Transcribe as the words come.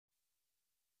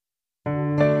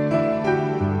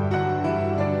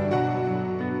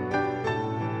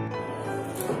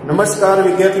નમસ્કાર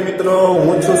વિદ્યાર્થી મિત્રો,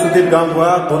 હું છું સુદીપ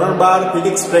ગામવા. ધોરણ 12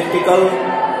 ફિઝિક્સ પ્રેક્ટિકલ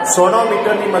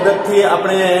સોનોમીટરની મદદથી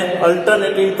આપણે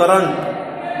અલ્ટરનેટિંગ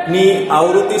કરંટની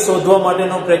આવૃત્તિ શોધવા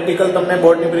માટેનો પ્રેક્ટિકલ તમને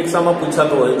બોર્ડની પરીક્ષામાં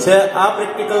પૂછાતો હોય છે. આ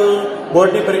પ્રેક્ટિકલ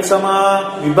બોર્ડની પરીક્ષામાં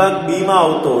વિભાગ બી માં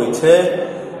આવતો હોય છે.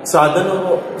 સાધનો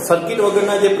સર્કિટ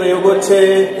વગરના જે પ્રયોગો છે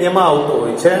એમાં આવતો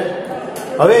હોય છે.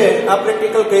 હવે આ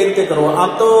પ્રેક્ટિકલ કઈ રીતે કરવો?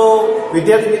 આમ તો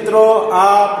વિદ્યાર્થી મિત્રો,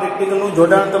 આ પ્રેક્ટિકલનું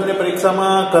જોડાણ તમને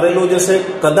પરીક્ષામાં કરેલું જશે.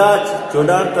 કદાચ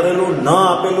જોડાણ કરેલું ન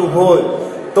આપેલું હોય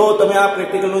તો તમે આ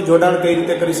પ્રેક્ટિકલનું જોડાણ કઈ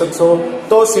રીતે કરી શકશો?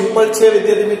 તો સિમ્પલ છે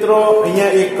વિદ્યાર્થી મિત્રો.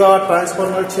 અહીંયા એક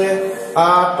ટ્રાન્સફોર્મર છે,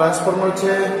 આ ટ્રાન્સફોર્મર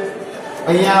છે.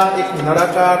 અહીંયા એક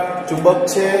નળાકાર ચુંબક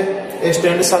છે, એ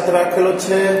સ્ટેન્ડ સાથે રાખેલો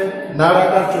છે.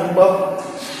 નળાકાર ચુંબક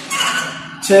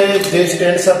છે જે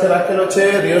સ્ટેન્ડ સાથે રાખેલો છે.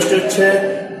 રિયોસ્ટેટ છે.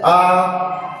 આ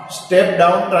સ્ટેપ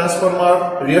ડાઉન ટ્રાન્સફોર્મર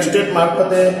રિયોસ્ટેટ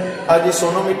મારફતે આ જે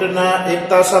સોનોમીટરના એક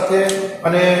તાર સાથે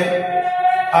અને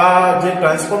આ જે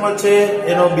ટ્રાન્સફોર્મર છે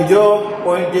એનો બીજો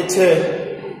પોઈન્ટ જે છે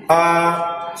આ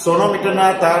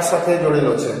સોનોમીટરના તાર સાથે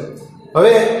જોડેલો છે.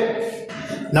 હવે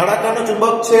નળાકારનો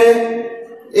ચુંબક છે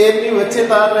એની વચ્ચે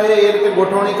તાર રહે એ રીતે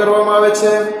ગોઠવણી કરવામાં આવે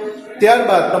છે.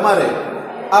 ત્યારબાદ તમારે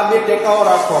આ બે ટેકાઓ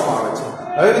રાખવામાં આવે છે.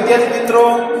 હવે વિદ્યાર્થી મિત્રો,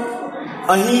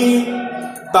 અહીં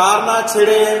તારના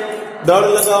છેડે દળ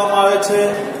લગાવવામાં આવે છે.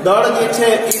 દળ જે છે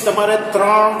એ તમારે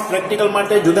ત્રણ પ્રેક્ટિકલ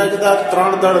માટે જુદા જુદા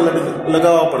ત્રણ દળ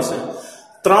લગાવવા પડશે.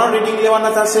 ત્રણ રીડિંગ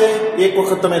લેવાના થશે. એક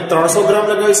વખત તમે 300 ગ્રામ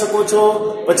લગાવી શકો છો,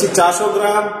 પછી 400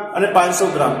 ગ્રામ અને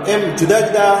 500 ગ્રામ, એમ જુદા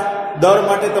જુદા દળ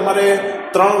માટે તમારે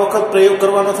 3 વખત પ્રયોગ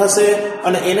કરવાનો થશે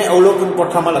અને એને અવલોકન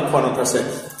કોઠામાં લખવાનો થશે.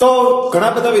 તો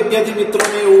ઘણા બધા વિદ્યાર્થી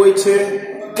મિત્રોને એવું હોય છે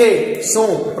કે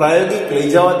શું પ્રાયોગિક લઈ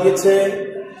જવા દે છે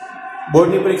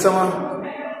બોર્ડની પરીક્ષામાં?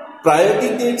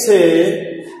 પ્રાયોગિક જે છે,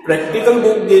 પ્રેક્ટિકલ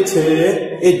બુક જે છે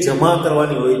એ જમા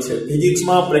કરવાની હોય છે.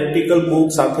 ફિઝિક્સમાં પ્રેક્ટિકલ બુક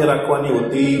સાથે રાખવાની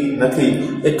હોતી નથી.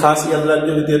 એ ખાસ યાદ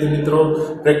રાખજો વિદ્યાર્થી મિત્રો.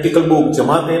 પ્રેક્ટિકલ બુક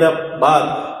જમા કર્યા બાદ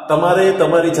તમારે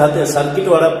તમારી જાતે સર્કિટ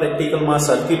વાળા પ્રેક્ટિકલમાં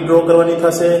સર્કિટ ડ્રો કરવાની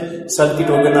થશે. સર્કિટ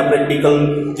વગરના પ્રેક્ટિકલ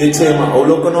જે છે એમાં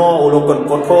અવલોકન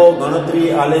કોઠો, ગણતરી,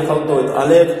 આલેખ આવતો હોય તો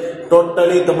આલેખ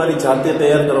ટોટલી તમારી જાતે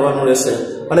તૈયાર કરવાનું રહેશે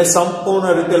અને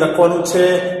સંપૂર્ણ રીતે લખવાનું છે.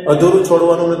 અધૂરું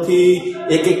છોડવાનું નથી.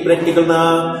 એક એક પ્રેક્ટિકલના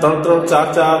 3-3,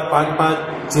 4-4, 5-5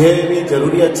 જેવી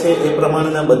જરૂરિયાત છે એ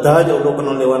પ્રમાણેના બધા જ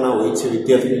અવલોકનો લેવાના હોય છે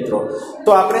વિદ્યાર્થી મિત્રો. તો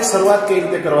આપણે શરૂઆત કઈ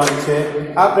રીતે કરવાની છે?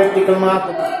 આ પ્રેક્ટિકલમાં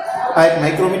આ એક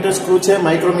માઇક્રોમીટર સ્ક્રૂ છે.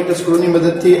 માઇક્રોમીટર સ્ક્રૂની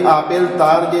મદદથી આપેલ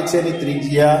તાર જે છે એની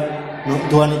ત્રિજ્યા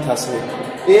નોંધવાની થશે.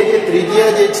 એ જે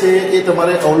ત્રિજ્યા જે છે એ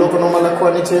તમારે અવલોકનોમાં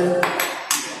લખવાની છે.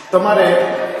 તમારે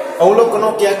અવલોકનો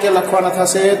ક્યાં ક્યાં લખવાના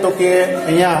થશે? તો કે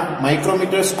અહીંયા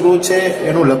માઇક્રોમીટર સ્ક્રૂ છે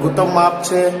એનું લઘુત્તમ માપ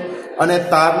છે અને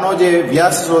તારનો જે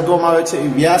વ્યાસ શોધવામાં આવે છે એ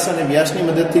વ્યાસ અને વ્યાસની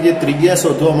મદદથી જે ત્રિજ્યા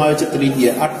શોધવામાં આવે છે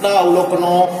ત્રિજ્યા. આટલા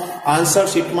અવલોકનો આન્સર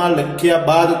શીટમાં લખ્યા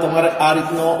બાદ તમારે આ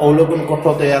રીતનો અવલોકન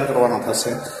કોઠો તૈયાર કરવાનો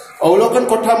થશે. અવલોકન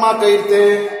કોઠામાં કઈ રીતે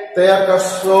તૈયાર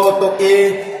કરશો? તો કે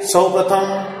સૌપ્રથમ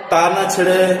તારના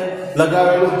છેડે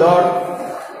લગાવેલું દળ,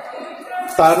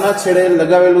 તારના છેડે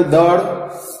લગાવેલું દળ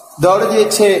જે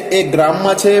છે એ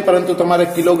ગ્રામમાં છે પરંતુ તમારે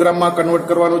કિલોગ્રામમાં કન્વર્ટ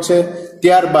કરવાનું છે.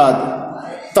 ત્યારબાદ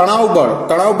તણાવ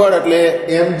બળ એટલે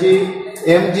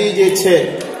mg જે છે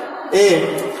એ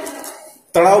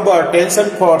તણાવ બળ ટેન્શન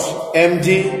ફોર્સ mg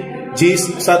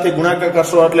સાથે ગુણાકાર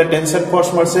કરશો એટલે ટેન્શન ફોર્સ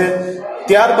મળશે.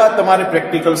 ત્યારબાદ તમારે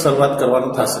પ્રેક્ટિકલ શરૂઆત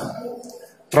કરવાનું થશે.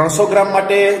 300 ગ્રામ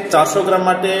માટે, 400 ગ્રામ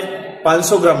માટે,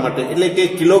 500 ગ્રામ માટે, એટલે કે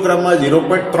કિલોગ્રામમાં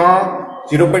 0.3,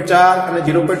 0.4 અને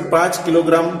 0.5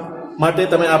 કિલોગ્રામ માટે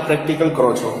તમે આ પ્રેક્ટિકલ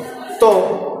કરો છો. તો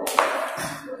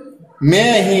મેં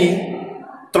અહીં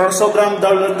 300 ગ્રામ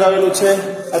દળ લગાવેલું છે.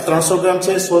 આ 300 ગ્રામ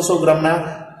છે. 100 ગ્રામના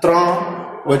 3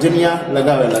 વજનિયા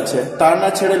લગાવેલા છે,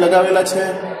 તારના છેડે લગાવેલા છે.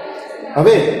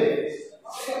 હવે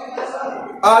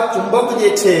આ ચુંબક જે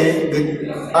છે,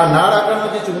 આ નાળ આકારનો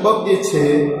જે ચુંબક જે છે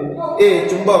એ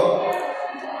ચુંબક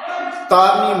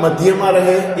તારની મધ્યમાં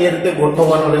રહે એ રીતે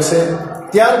ગોઠવવાનો રહેશે.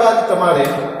 ત્યારબાદ તમારે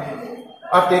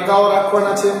આ ટેકાઓ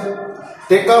રાખવાના છે.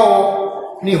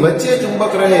 ટેકાઓની વચ્ચે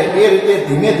ચુંબક રહે એ રીતે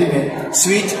ધીમે ધીમે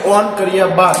સ્વિચ ઓન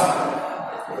કર્યા બાદ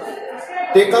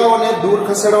ટેકાઓને દૂર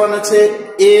ખસેડવાના છે.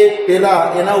 એ પહેલા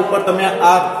એના ઉપર તમે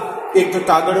આ એક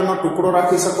કાગળનો ટુકડો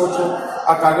રાખી શકો છો.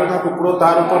 આ કાગળનો ટુકડો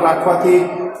તાર ઉપર રાખવાથી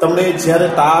તમને જ્યારે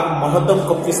તાર મહત્તમ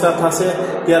કંપવિસ્તાર થશે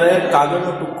ત્યારે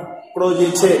કાગળનો ટુકડો જે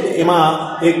છે એમાં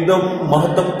એકદમ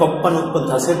મહત્તમ કંપન ઉત્પન્ન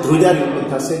થશે, ધ્રુજારી ઉત્પન્ન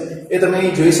થશે. એ તમે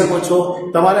અહીં જોઈ શકો છો.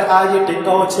 તમારે આ જે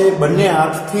ટેકાઓ છે બંને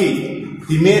હાથથી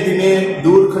ધીમે ધીમે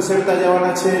દૂર ખસેડતા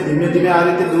જવાના છે. ધીમે ધીમે આ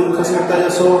રીતે દૂર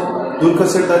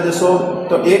ખસેડતા જશો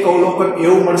તો એક અવલોકન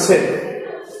એવું મળશે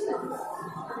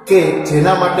કે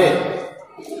જેના માટે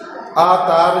આ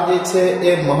તાર જે છે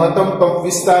એ મહત્તમ કંપ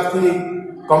વિસ્તારથી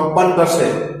કંપન કરશે.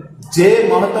 જે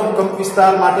મહત્તમ કંપ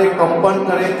વિસ્તાર માટે કંપન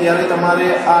કરે ત્યારે તમારે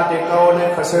આ ટેકાઓને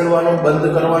ખસેડવાનું બંધ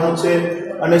કરવાનું છે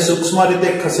અને સૂક્ષ્મ રીતે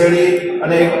ખસેડી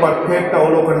અને એક પરફેક્ટ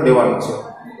અવલોકન લેવાનું છે.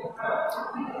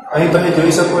 અહીં તમે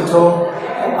જોઈ શકો છો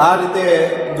આ રીતે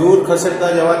દૂર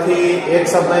ખસેડતા જવાથી એક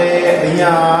સમયે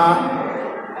અહીંયા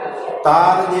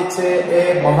તાર જે છે એ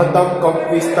મહત્તમ કંપ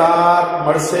વિસ્તાર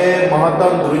મળશે,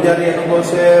 મહત્તમ ધ્રુજારી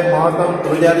અનુભવશે. મહત્તમ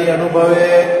ધ્રુજારી અનુભવે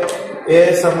એ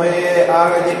સમયે આ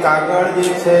જે કાગળ જે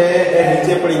છે એ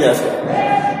નીચે પડી જશે.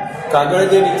 કાગળ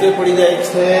જે નીચે પડી જાય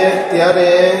છે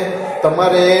ત્યારે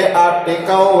તમારે આ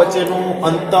ટેકાઓ વચ્ચેનું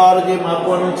અંતર જે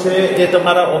માપવાનું છે એ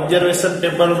તમારા ઓબ્ઝર્વેશન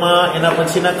ટેબલમાં એના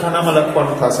પછીના ખાનામાં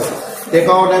લખવાનું થશે.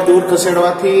 ટેકાઓને દૂર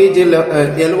ખસેડવાથી જે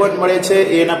L1 મળે છે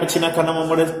એ એના પછીના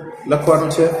ખાનામાં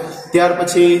લખવાનું છે. ત્યાર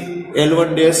પછી L1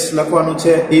 ડેશ લખવાનું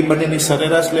છે. એ બંનેની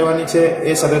સરેરાશ લેવાની છે,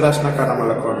 એ સરેરાશના ખાનામાં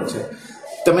લખવાનું છે.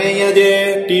 તમે અહીંયા જે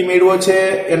ટી મેળવો છે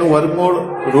એનું વર્ગમૂળ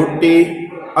 √T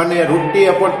અને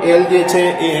 √T/L જે છે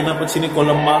એ એના પછીની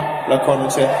કોલમમાં લખવાનું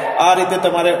છે. આ રીતે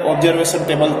તમારે ઓબ્ઝર્વેશન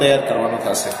ટેબલ તૈયાર કરવાનું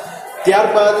થશે.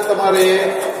 ત્યારબાદ તમારે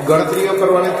ગણતરીઓ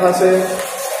કરવાની થશે.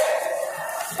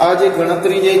 આ જે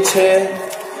ગણતરી જે છે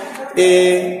એ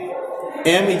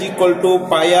m =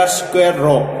 πr²ρ.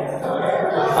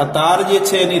 આ તાર જે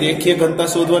છે એની રેખીય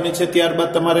ઘનતા શોધવાની છે. ત્યારબાદ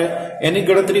તમારે એની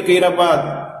ગણતરી કર્યા બાદ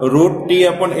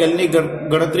 √T/L ની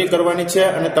ગણતરી કરવાની છે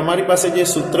અને તમારી પાસે જે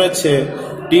સૂત્ર છે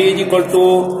T =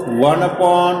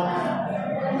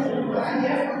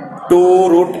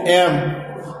 1/2√m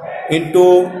 ×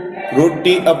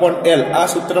 √T/L. આ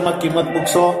સૂત્રમાં કિંમત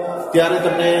મૂકશો ત્યારે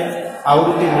તમને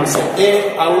આવૃત્તિ મળશે. એ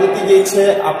આવૃત્તિ જે છે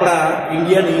આપણા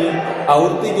ઇન્ડિયાની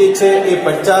આવૃત્તિ જે છે એ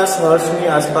 50 હર્ટ્ઝની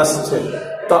આસપાસ છે.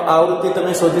 તો આવૃત્તિ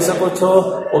તમે શોધી શકો છો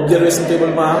ઓબ્ઝર્વેશન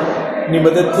ટેબલમાં ની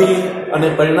મદદથી અને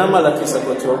પરિણામમાં લખી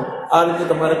શકો છો. આ રીતે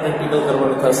તમારે પ્રેક્ટિકલ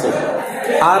કરવાનું થશે.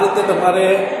 આ રીતે તમારે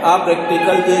આ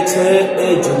પ્રેક્ટિકલ જે છે એ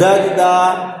જુદા જુદા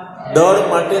દળ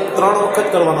માટે 3 વખત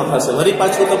કરવાનો થશે. વળી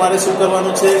પાછું તમારે શું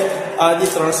કરવાનું છે, આ જે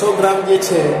 300 ગ્રામ જે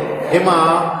છે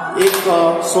એમાં એક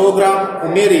 100 ગ્રામ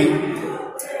ઉમેરી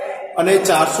અને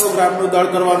 400 ગ્રામનું દળ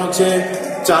કરવાનું છે.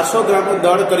 400 ગ્રામનું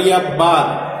દળ કર્યા બાદ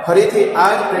ફરીથી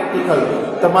આ જ પ્રેક્ટિકલ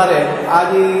તમારે આ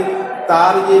જે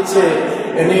તાર જે છે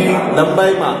એની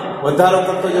લંબાઈમાં વધારો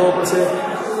કરતો જવો પડશે.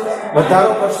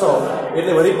 વધારો કરશો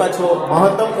એટલે વળી પાછો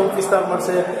મહત્તમ કંપ વિસ્તાર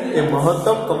મળશે. એ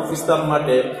મહત્તમ કંપ વિસ્તાર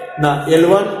માટેના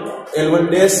L1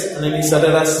 ડેશ અને એની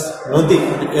સરેરાશ નોંધી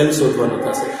L શોધવાનું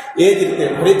થશે. એ જ રીતે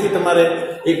ફરીથી તમારે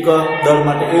એક દળ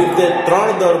માટે એવી રીતે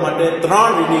 3 દળ માટે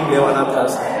 3 રીડિંગ લેવાના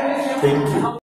થશે. Thank you.